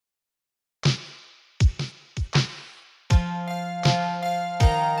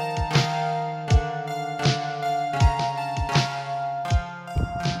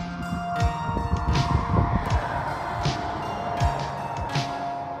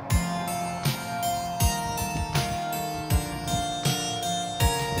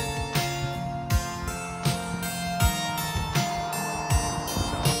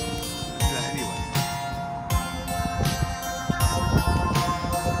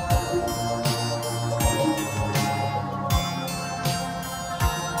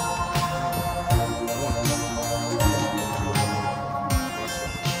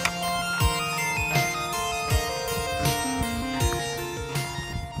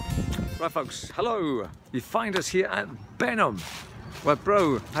Right folks, hello! You find us here at Benholm, where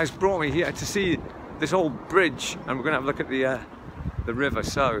Bro has brought me here to see this old bridge, and we're going to have a look at the river.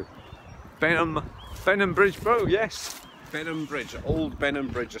 So, Benholm Bridge, Bro, yes? Benholm Bridge, old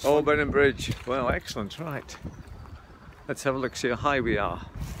Benholm Bridge. Old Benholm Bridge, well excellent, right. Let's have a look, see how high we are.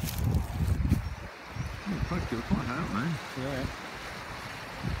 Oh, quite good, quite out, man. Yeah.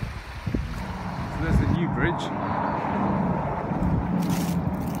 So there's the new bridge.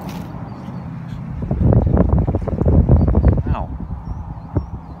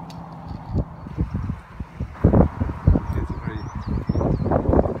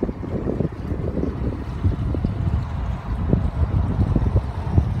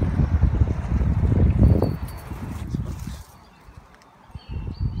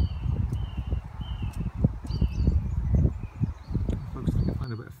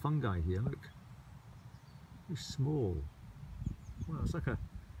 A bit of fungi here, look. Very small. Wow, it's like a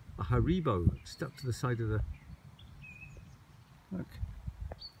haribo stuck to the side of the... Look.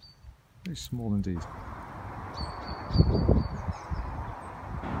 Very small indeed.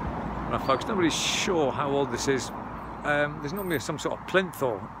 Right folks, not really sure how old this is. There's normally some sort of plinth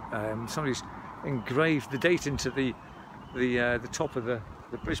or somebody's engraved the date into the top of the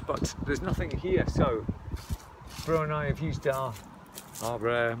bridge, but there's nothing here, so Bro and I have used our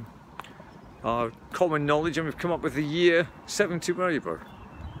common knowledge, and we've come up with the year 17. Where are you, Bro?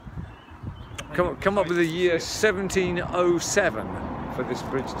 Come up with the year 1707 for this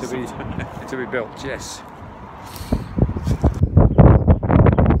bridge to be built. Yes.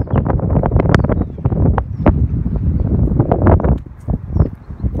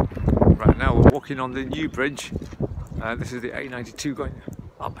 Right now we're walking on the new bridge. This is the A92 going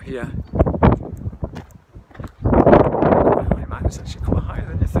up here. It's actually quite higher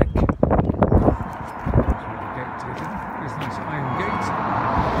than you think. There's a nice iron gate.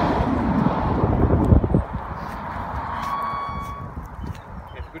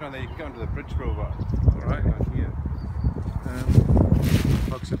 If you go down there, you can go under the bridge rover. Alright. Here.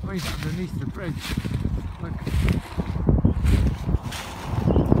 Folks, it's right underneath the bridge. Look.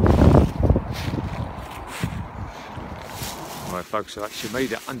 Alright folks, I've actually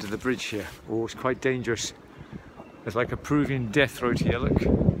made it under the bridge here. Oh, it's quite dangerous. There's like a Peruvian death road here, look.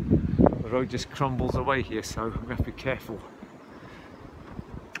 The road just crumbles away here, so we have to be careful.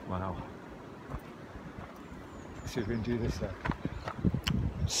 Wow. Let's see if we can do this there.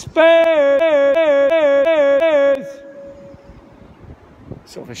 Space!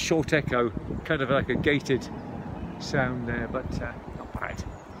 Sort of a short echo, kind of like a gated sound there, but not bad.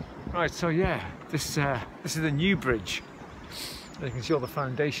 Right, so yeah, this is the new bridge. You can see all the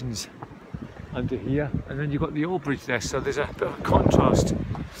foundations under here, and then you've got the old bridge there, so there's a bit of a contrast.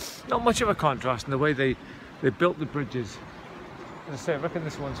 Not much of a contrast in the way they built the bridges. As I say, I reckon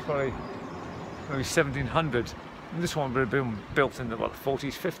this one's probably maybe 1700, and this one would have been built in the what,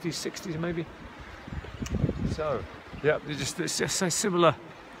 40s, 50s, 60s maybe. So yeah, it's just a similar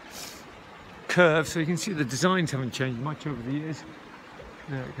curve, so you can see the designs haven't changed much over the years.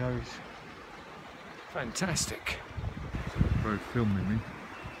 There it goes. Fantastic. Bro filming me.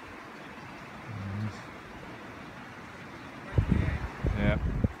 Yeah.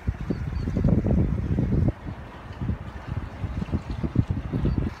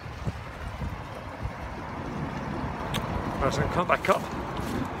 I was going to come back up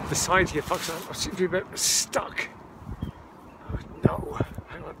the side here, folks. I seem to be a bit stuck. Oh, no.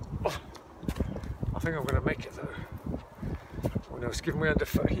 Hang on. Oh. I think I'm going to make it though. Oh no, it's giving me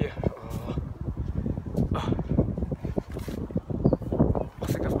underfoot here. Oh. Oh. I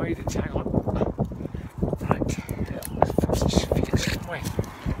think I've made it. Hang on. Right.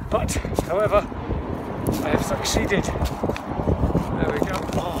 But, however, I have succeeded. There we go.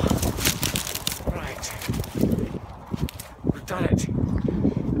 Oh, right. We've done it.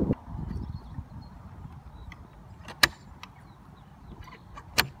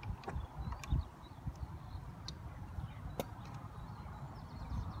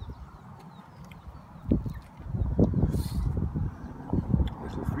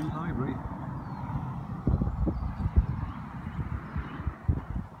 Little free library.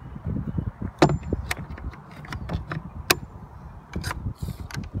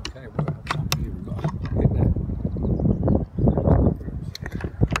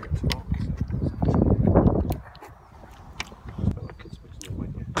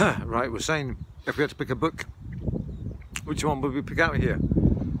 Right, we're saying if we had to pick a book, which one would we pick out here?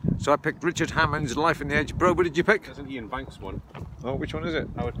 So I picked Richard Hammond's Life on the Edge. Bro, what did you pick? There's an Ian Banks one. Oh, which one is it?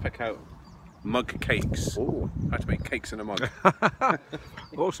 I would pick out mug cakes. Oh, how to make cakes in a mug.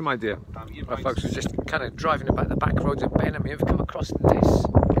 Awesome idea. Well, folks, we're just kind of driving about the back roads of Benholm. Have you come across this?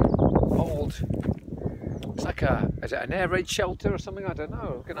 called? It's like is it an air raid shelter or something? I don't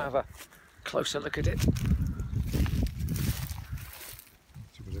know. We're going to have a closer look at it. See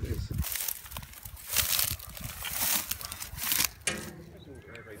what it is.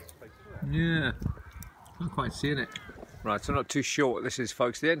 Yeah, I'm not quite seeing it. Right, so I'm not too sure what this is,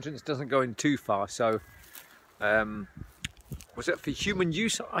 folks. The entrance doesn't go in too far, so was it for human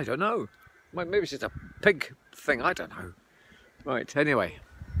use? I don't know. Maybe it's just a pig thing, I don't know. Right, anyway.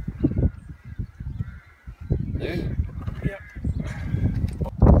 Yeah. Yep.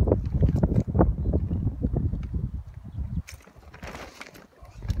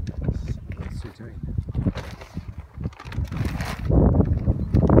 What's he doing?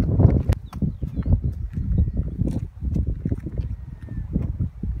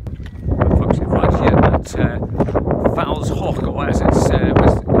 Folks, right here at Val's Hoch, or what is it? I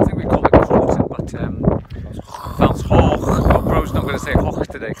think we call it Crawton, but Val's Hoch. Oh, Bro's not going to say Hoch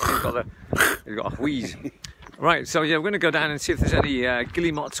today because he's got a wheeze. Right, so yeah, we're going to go down and see if there's any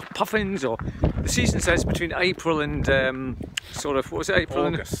guillemots or puffins, or the season says between April and sort of, what was it, April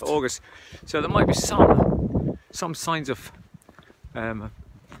August. and August. So there might be some signs of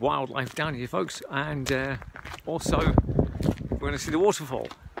wildlife down here, folks, and also we're going to see the waterfall.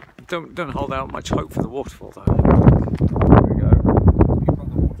 Don't hold out much hope for the waterfall though. Here we go.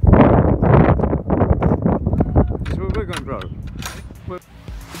 This is where we're going, bro.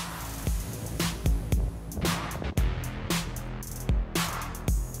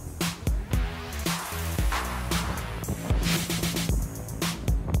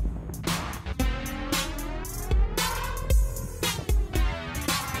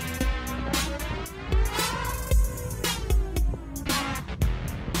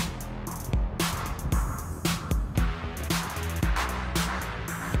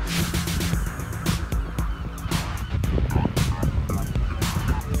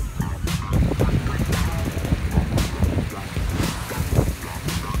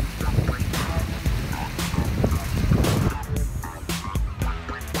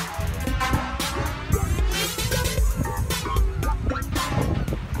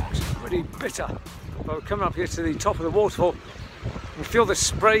 Bitter. But we're coming up here to the top of the waterfall and feel the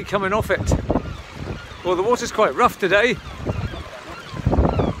spray coming off it. Well, the water's quite rough today.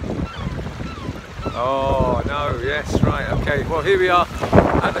 Oh no, yes, right, okay. Well, here we are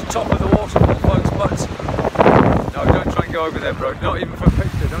at the top of the waterfall, folks, but no, don't try and go over there, bro. Not even for a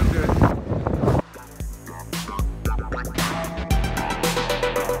picture, don't do it.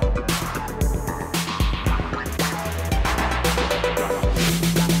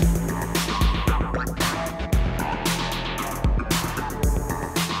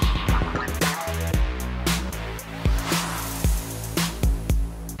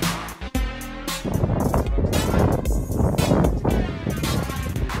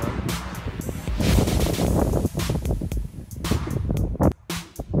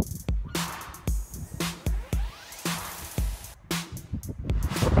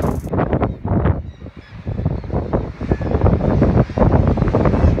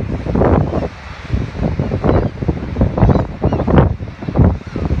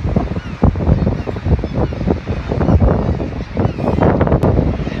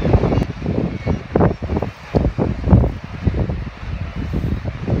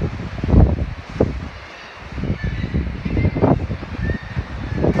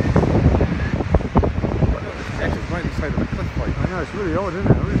 It's really odd, isn't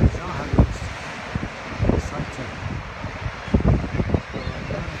it? I really don't know how it looks. It's like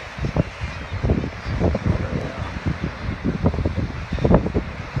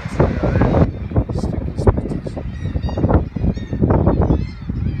sticky splitters.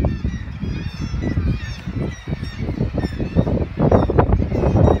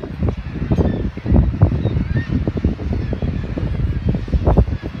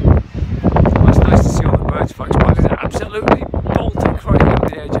 Well, it's nice to see all the birds, folks, but it's absolutely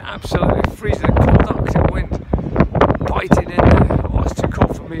absolutely freezing, a cold Arctic wind biting in there. Oh, it's too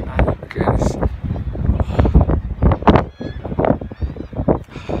cold for me, man. Look at this.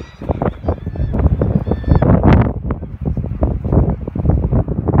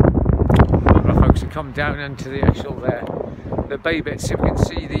 Right, folks, we come down into the actual the bay bit, so we can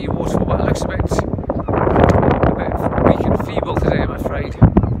see the waterfall, but it looks a bit weak and feeble today, I'm afraid. So,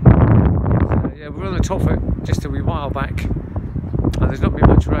 yeah, we were on the top of it just a wee while back. And there's not been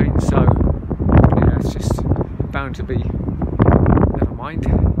much rain, so yeah, it's just bound to be. Never mind.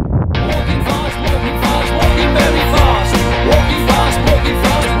 Walking fast, walking very fast. Walking fast,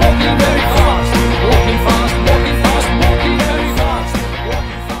 walking very fast. Walking fast, walking very fast.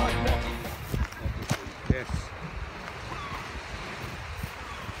 Walking fast, Yes.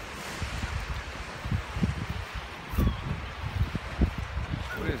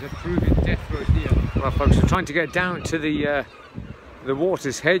 There's a proven death road here. Well, folks, we're trying to get down to the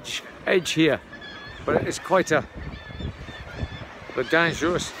water's edge here, but it's quite a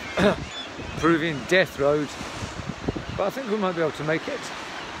dangerous proving death road. But I think we might be able to make it.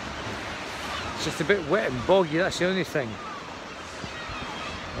 It's just a bit wet and boggy, that's the only thing.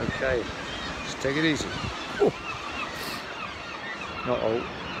 Okay, just take it easy. Oh.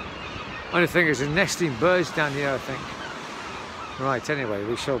 Uh-oh. Only thing is, there's nesting birds down here, I think. Right, anyway,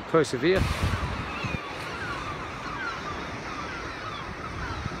 we shall persevere.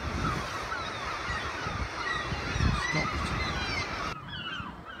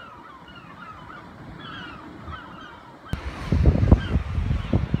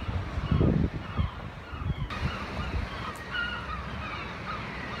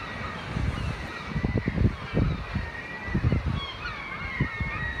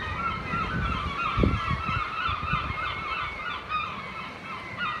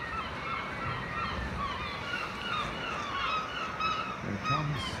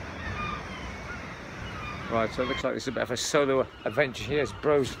 Right, so it looks like this is a bit of a solo adventure here. As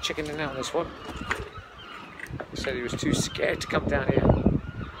Bro's chickening out on this one. He said he was too scared to come down here.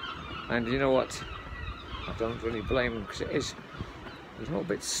 And you know what? I don't really blame him, because it's a little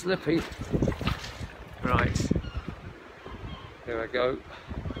bit slippy. Right. There I go.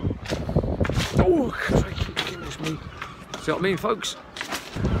 Oh, crikey, goodness me. See what I mean, folks?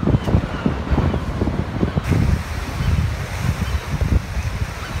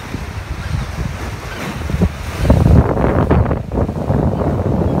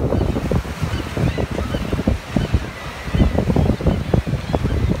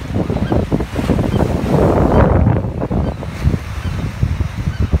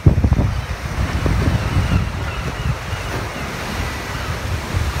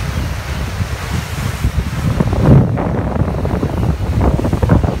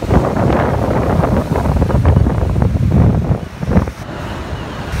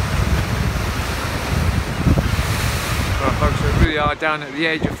 Down at the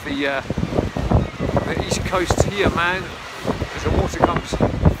edge of the east coast here, man. As the water comes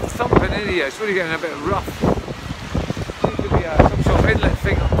thumping in here, it's really getting a bit rough. Seems to be some sort of inlet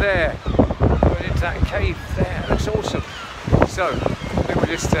thing up there, going into that cave there. Looks awesome. So I think we'll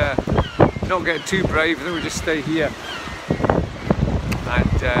just not get too brave. I think we'll just stay here, and I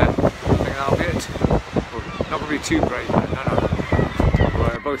think that'll be it. Well, not going to be too brave. No.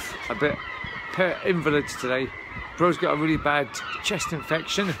 We're both a bit invalids today. Bro's got a really bad chest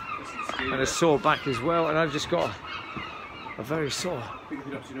infection and a sore back as well, and I've just got a very sore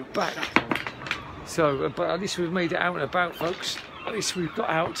back. So, but at least we've made it out and about, folks. At least we've got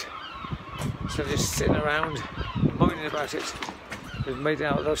out. So just sitting around moaning about it. We've made it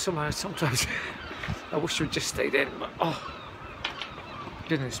out, though somehow, sometimes I wish we'd just stayed in. But, oh,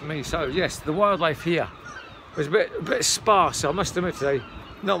 goodness me. So yes, the wildlife here was a bit sparse. I must admit today,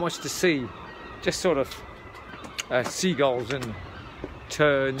 not much to see. Just sort of seagulls and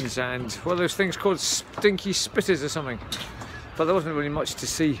terns and what are those things called, stinky spitters or something, but there wasn't really much to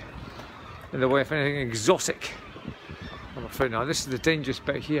see in the way of anything exotic, I'm afraid. Now this is the dangerous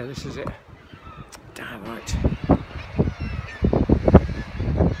bit here. This is it. Damn right.